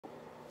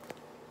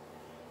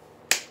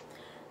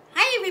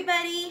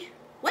everybody!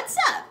 What's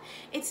up?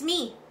 It's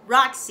me,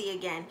 Roxy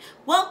again.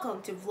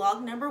 Welcome to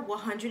vlog number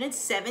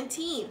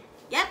 117.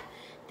 Yep,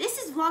 this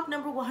is vlog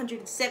number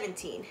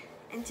 117.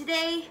 And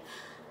today,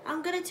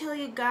 I'm gonna tell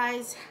you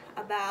guys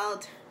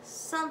about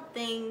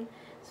something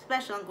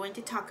special I'm going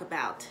to talk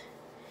about.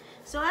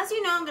 So as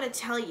you know, I'm gonna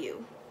tell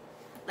you.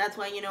 That's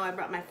why you know I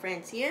brought my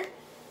friends here.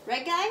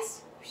 Right,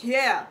 guys?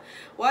 Yeah.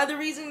 Why the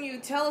reason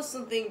you tell us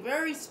something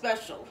very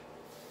special?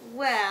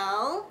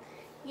 Well,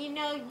 you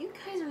know, you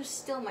guys are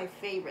still my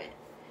favorite.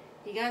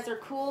 You guys are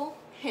cool,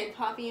 and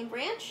Poppy and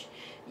Branch,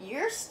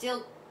 you're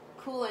still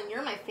cool and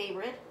you're my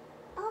favorite.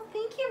 Oh,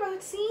 thank you,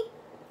 Roxy.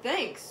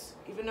 Thanks.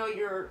 Even though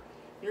you're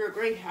a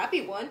great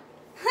happy one.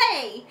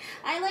 Hey,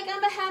 I'm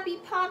a happy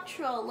pop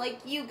troll like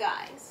you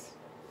guys.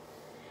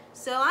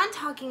 So I'm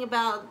talking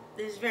about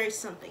this very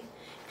something.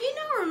 You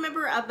know,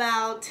 remember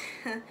about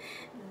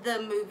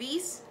the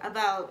movies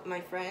about my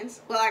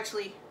friends? Well,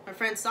 actually, my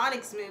friend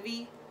Sonic's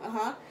movie.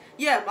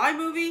 Yeah, my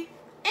movie.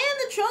 And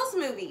the Trolls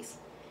movies.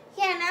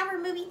 Yeah, and our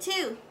movie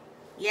too.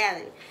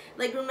 Yeah,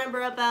 like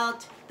remember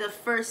about the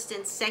first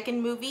and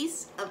second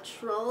movies of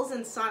Trolls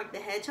and Sonic the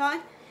Hedgehog?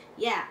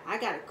 Yeah, I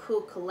got a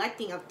cool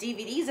collecting of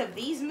DVDs of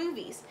these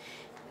movies.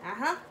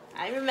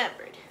 I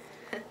remembered.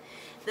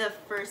 The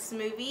first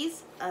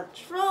movies of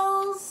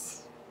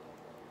Trolls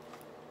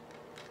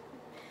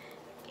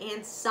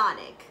and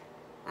Sonic.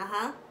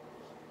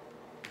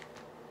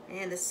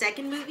 And the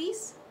second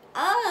movies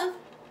of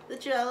the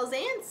Trolls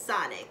and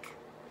Sonic.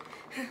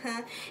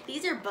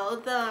 These are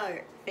both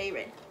our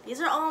favorite. These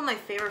are all my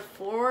favorite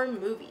 4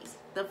 movies.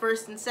 The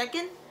first and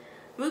second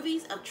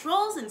movies of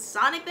Trolls and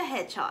Sonic the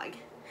Hedgehog.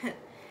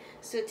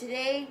 So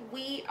today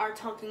we are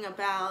talking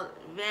about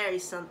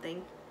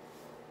something.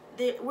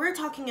 We're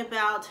talking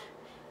about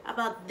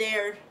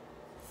their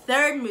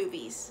third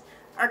movies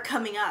are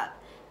coming up.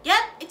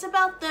 Yep, it's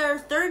about their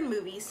third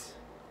movies.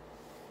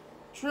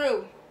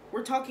 True.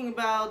 We're talking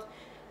about,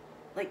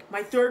 like,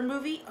 my third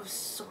movie of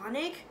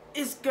Sonic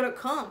is gonna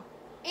come.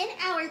 And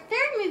our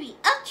third movie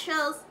of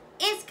Trolls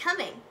is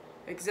coming.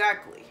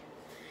 Exactly.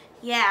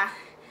 Yeah,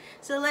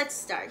 so let's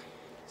start.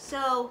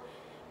 So,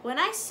 when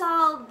I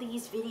saw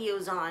these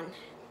videos on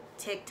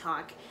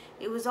TikTok,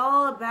 it was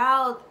all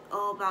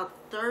about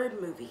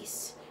third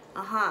movies.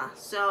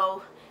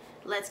 So,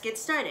 let's get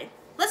started.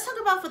 Let's talk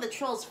about for the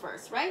Trolls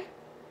first, right?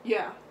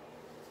 Yeah.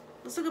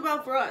 Let's talk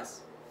about for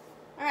us.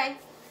 Alright.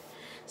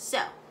 So,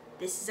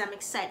 I'm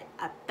excited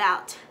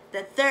about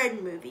the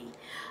third movie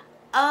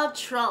of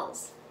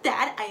Trolls.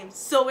 That I am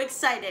so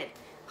excited.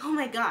 Oh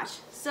my gosh.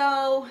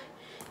 So,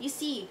 you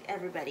see,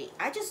 everybody,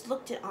 I just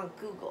looked it on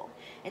Google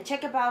and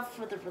check about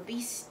for the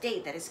release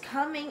date that is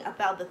coming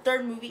about the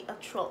third movie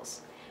of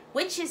Trolls,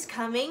 which is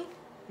coming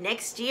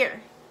next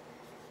year.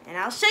 And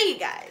I'll show you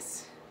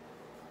guys.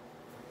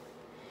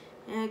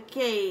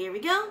 Okay, here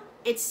we go.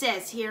 It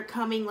says here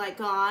coming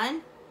like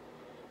on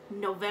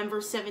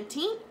November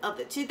 17th of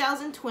the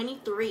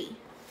 2023.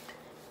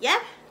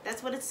 Yep,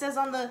 that's what it says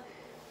on the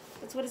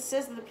That's what it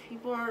says that the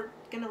people are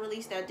going to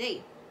release that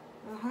date.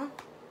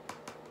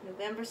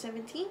 November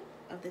 17th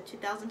of the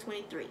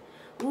 2023.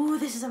 Ooh,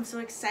 I'm so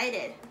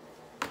excited.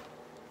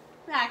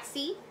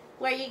 Roxy,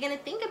 what are you going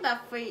to think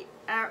about for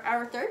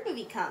our third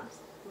movie comes?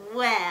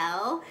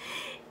 Well,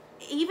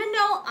 even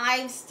though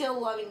I'm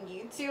still loving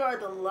you two are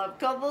the love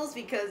couples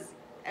because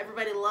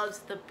everybody loves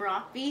the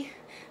Broppy,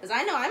 because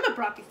I know I'm a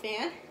Broppy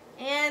fan,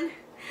 and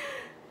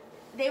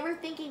they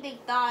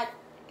thought,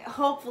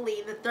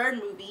 hopefully, the third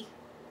movie,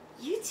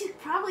 you two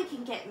probably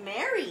can get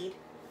married.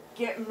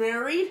 Get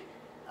married?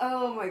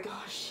 Oh my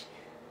gosh.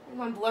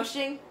 Am I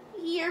blushing?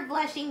 You're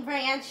blushing,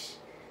 Branch.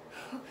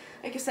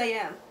 I guess I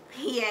am.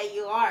 Yeah,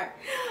 you are.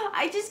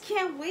 I just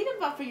can't wait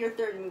for your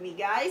third movie,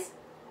 guys.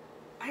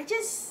 I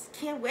just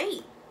can't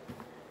wait.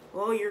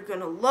 Well, you're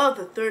gonna love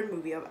the third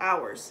movie of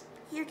ours.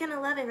 You're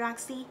gonna love it,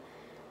 Roxy.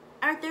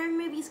 Our third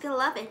movie's gonna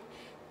love it.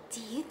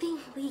 Do you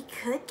think we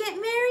could get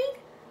married?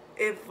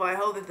 If I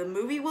hope that the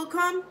movie will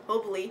come,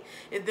 hopefully,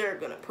 if they're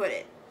gonna put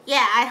it.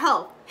 Yeah, I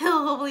hope.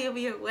 Hopefully it'll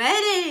be a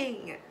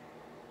wedding.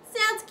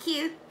 Sounds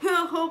cute.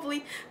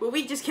 Hopefully. But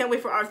we just can't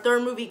wait for our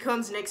third movie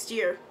comes next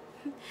year.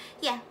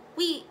 Yeah,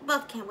 we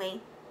both can't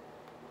wait.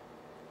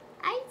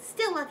 I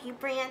still love you,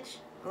 Branch.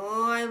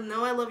 Oh, I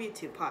know I love you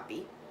too,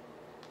 Poppy.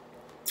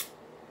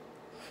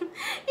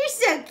 You're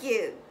so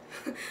cute.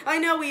 I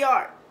know we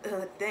are.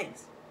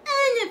 Thanks.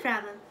 No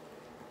problem.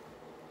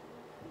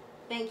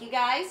 Thank you,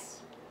 guys.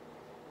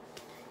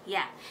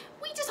 Yeah,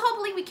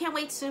 hopefully we can't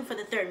wait soon for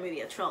the third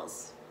movie of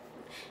Trolls.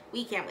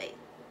 We can't wait.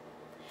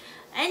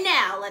 And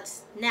now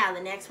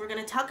the next we're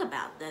gonna talk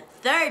about the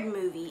third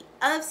movie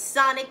of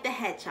Sonic the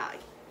Hedgehog.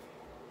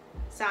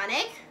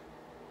 Sonic?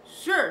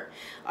 Sure.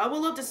 I would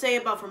love to say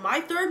about for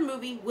my third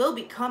movie will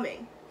be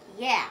coming.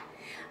 Yeah.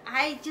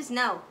 I just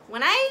know.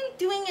 When I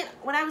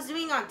was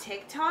doing on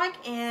TikTok,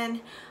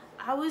 and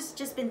I was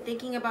just been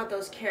thinking about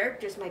those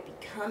characters might be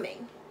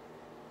coming.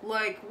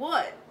 Like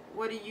what?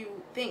 What do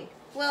you think?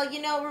 Well,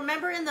 you know,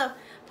 remember in the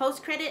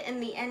post-credit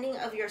and the ending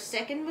of your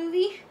second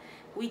movie?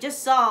 We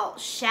just saw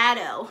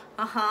Shadow.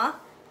 Oh,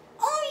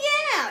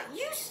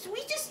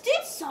 we just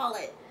did saw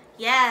it.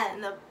 Yeah,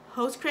 and the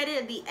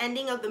post-credit at the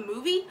ending of the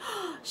movie,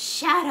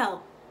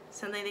 Shadow.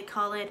 Something they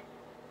call it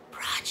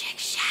Project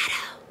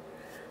Shadow.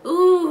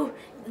 Ooh,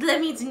 that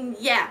means,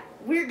 yeah,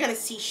 we're gonna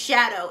see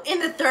Shadow in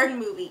the third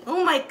movie.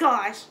 Oh my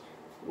gosh.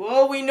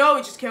 Well, we know,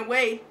 we just can't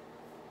wait.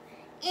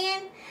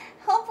 And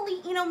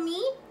hopefully, you know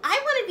me, I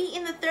want to be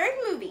in the third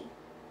movie.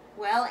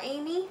 Well,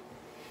 Amy,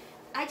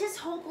 I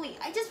just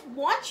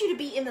want you to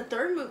be in the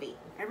third movie.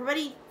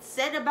 Everybody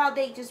said about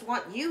they just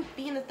want you to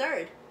be in the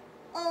third.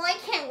 Oh, I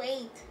can't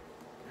wait.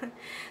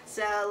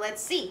 So,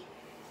 let's see.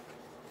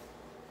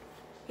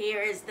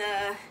 Here is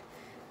the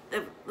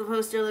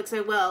poster looks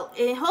like, well,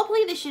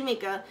 hopefully they should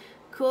make a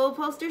cool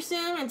poster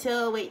soon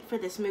until wait for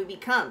this movie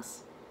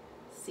comes.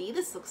 See,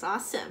 this looks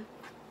awesome.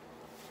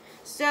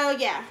 So,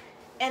 yeah.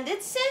 And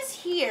it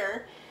says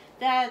here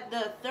that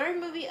the third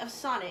movie of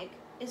Sonic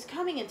is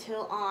coming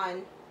until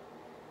on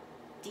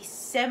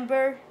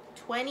December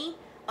 20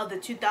 of the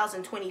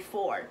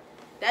 2024.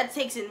 That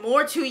takes in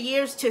more 2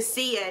 years to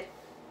see it.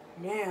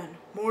 Man,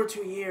 more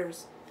 2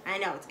 years. I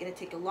know, it's going to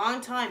take a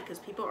long time because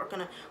people are going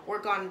to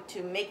work on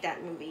to make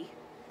that movie.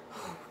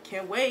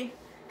 Can't wait.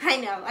 I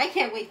know, I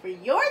can't wait for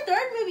your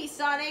third movie,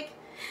 Sonic.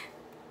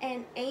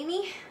 And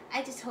Amy,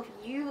 I just hope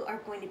you are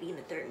going to be in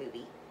the third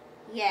movie.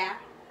 Yeah,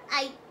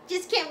 I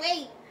just can't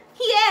wait.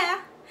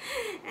 Yeah.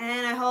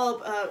 And I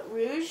hope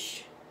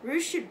Rouge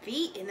should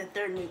be in the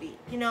third movie.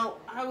 You know,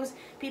 I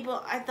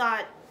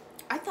thought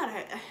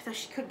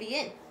she could be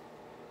in.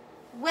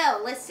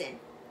 Well, listen,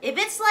 if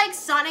it's like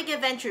Sonic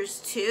Adventures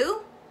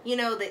 2, you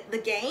know, the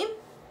game,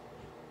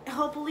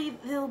 hopefully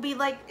they'll be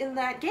like in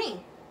that game.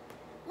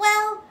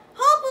 Well,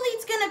 hopefully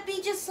it's gonna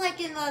be just like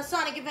in the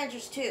Sonic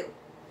Adventures 2.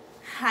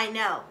 I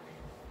know.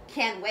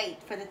 Can't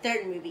wait for the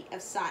third movie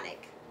of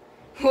Sonic.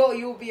 Well,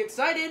 you'll be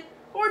excited.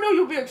 Or no,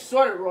 you'll be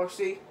excited,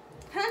 Roxy.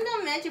 I'm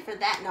not meant for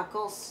that,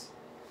 Knuckles.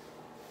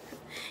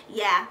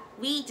 Yeah,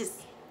 we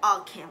just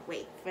all can't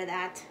wait for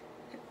that.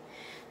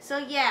 So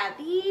yeah,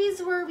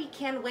 these were we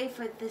can't wait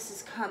for this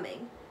is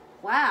coming.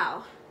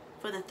 Wow.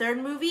 For the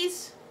third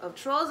movies of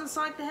Trolls and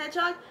Sonic the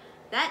Hedgehog,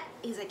 that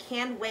is a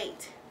can't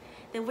wait.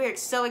 Then we're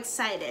so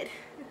excited.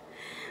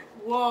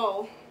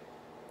 Whoa.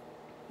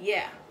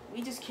 Yeah,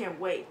 we just can't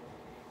wait.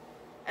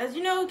 As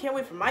you know, can't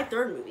wait for my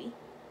third movie.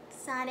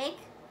 Sonic,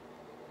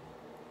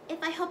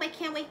 if I hope I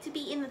can't wait to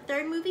be in the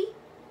third movie,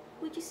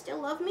 would you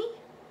still love me?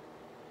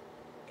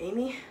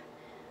 Amy,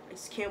 I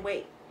just can't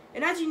wait.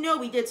 And as you know,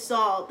 we did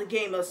saw the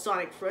game of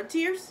Sonic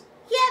Frontiers.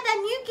 Yeah, that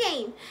new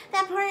game.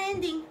 That part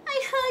ending.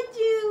 I hugged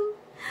you.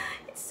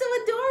 It's so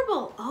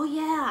adorable. Oh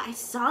yeah, I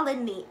saw it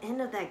in the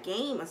end of that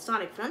game of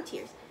Sonic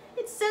Frontiers.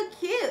 It's so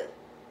cute.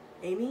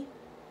 Amy,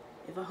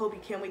 if I hope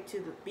you can't wait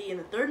to be in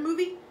the third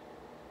movie,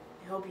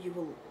 I hope you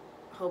will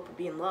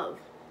be in love.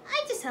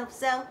 I just hope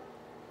so.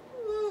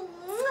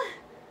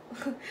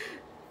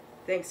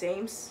 Thanks,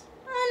 Ames.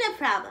 Oh, no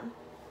problem.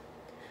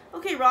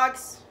 Okay,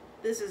 Rox,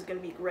 this is gonna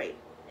be great.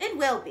 It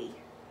will be.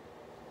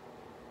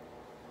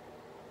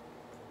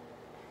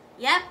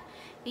 Yep,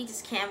 we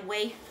just can't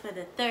wait for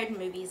the third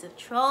movies of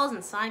Trolls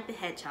and Sonic the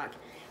Hedgehog.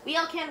 We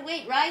all can't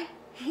wait, right?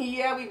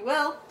 Yeah, we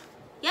will.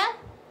 Yeah,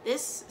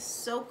 this is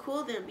so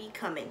cool they'll be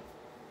coming.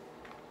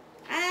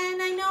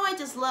 And I know I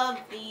just love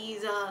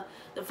these,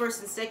 the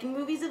first and second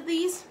movies of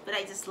these, but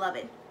I just love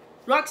it.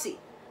 Roxy,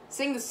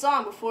 sing the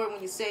song before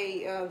when you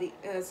say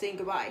saying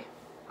goodbye.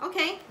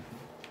 Okay.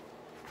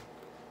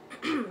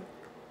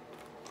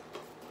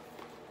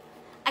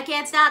 I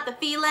can't stop the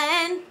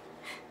feeling.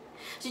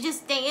 So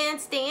just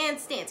dance,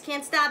 dance, dance.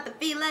 Can't stop the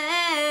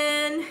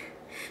feeling.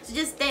 So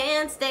just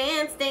dance,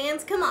 dance,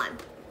 dance. Come on.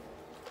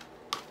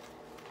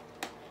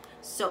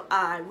 So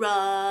I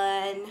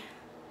run.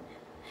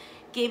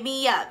 Give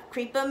me up.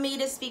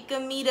 Creep-a-meter,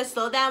 speak-a-meter.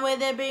 Slow down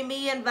with it, bring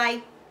me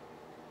invite.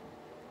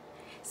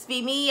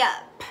 Speed me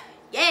up.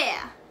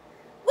 Yeah.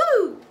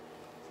 Woo!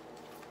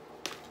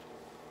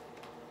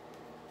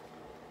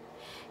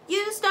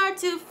 You start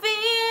to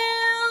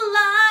feel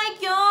like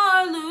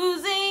you're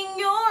losing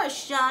your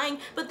shine,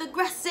 but the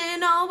grass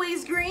ain't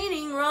always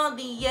greening on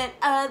the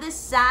other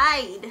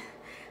side.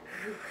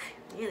 Ooh,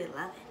 I really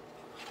love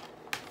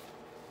it.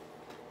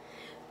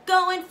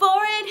 Going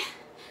for it.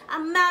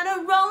 I'm out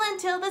of rolling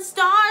till the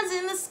stars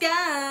in the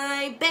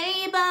sky.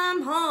 Babe,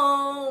 I'm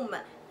home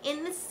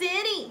in the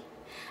city.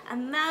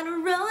 I'm out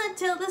of rolling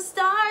till the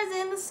stars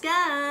in the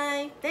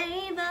sky.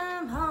 Babe,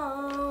 I'm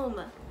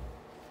home.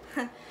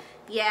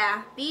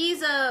 Yeah,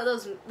 these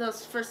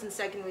those first and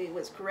second movie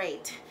was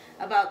great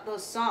about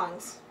those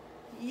songs.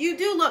 You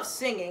do love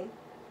singing.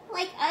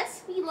 Like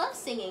us, we love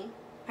singing.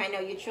 I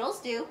know you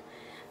trolls do.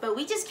 But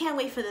we just can't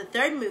wait for the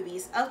third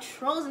movies of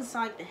Trolls and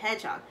Sonic the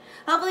Hedgehog.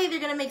 Hopefully they're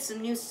gonna make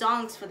some new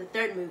songs for the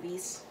third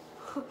movies.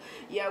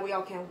 Yeah, we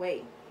all can't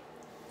wait.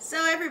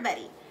 So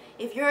everybody,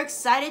 if you're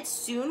excited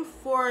soon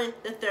for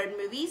the third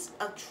movies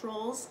of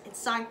Trolls and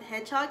Sonic the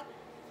Hedgehog,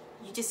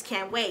 you just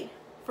can't wait.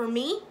 For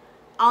me,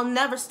 I'll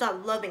never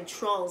stop loving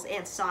Trolls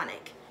and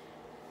Sonic.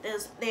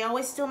 They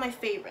always still my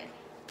favorite.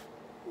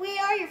 We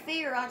are your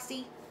favorite,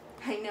 Roxy.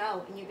 I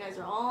know, and you guys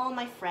are all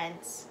my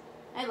friends.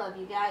 I love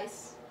you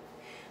guys.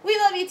 We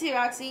love you too,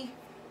 Roxy.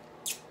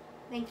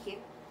 Thank you.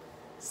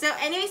 So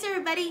anyways,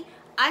 everybody,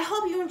 I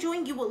hope you're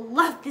enjoying. You will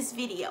love this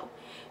video.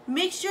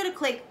 Make sure to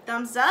click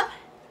thumbs up.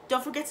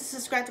 Don't forget to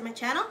subscribe to my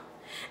channel.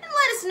 And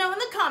let us know in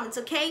the comments,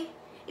 okay?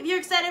 If you're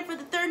excited for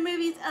the third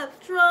movies of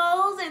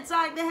Trolls and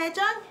Sonic the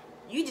Hedgehog,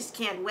 you just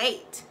can't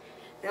wait.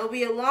 There'll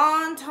be a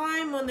long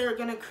time when they're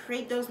gonna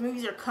create those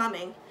movies are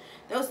coming.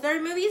 Those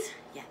third movies,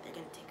 yeah, they're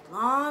gonna take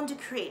long to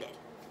create it.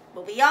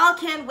 But we all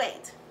can't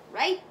wait,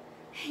 right?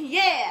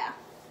 Yeah!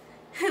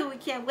 We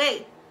can't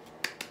wait.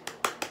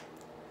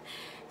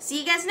 See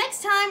you guys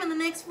next time in the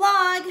next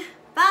vlog.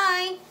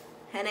 Bye!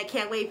 And I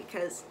can't wait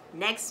because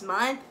next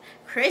month,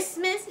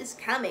 Christmas is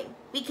coming.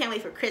 We can't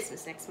wait for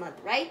Christmas next month,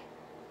 right?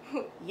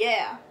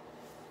 Yeah.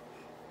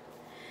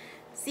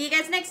 See you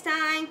guys next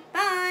time.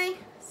 Bye.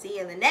 See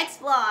you in the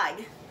next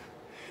vlog.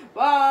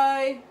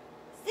 Bye.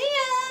 See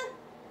ya.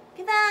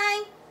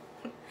 Goodbye.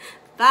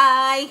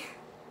 Bye.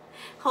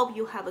 Hope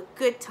you have a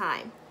good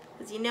time.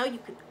 Because you know you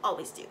could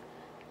always do.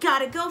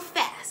 Gotta go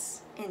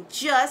fast and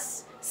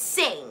just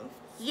sing.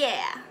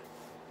 Yeah.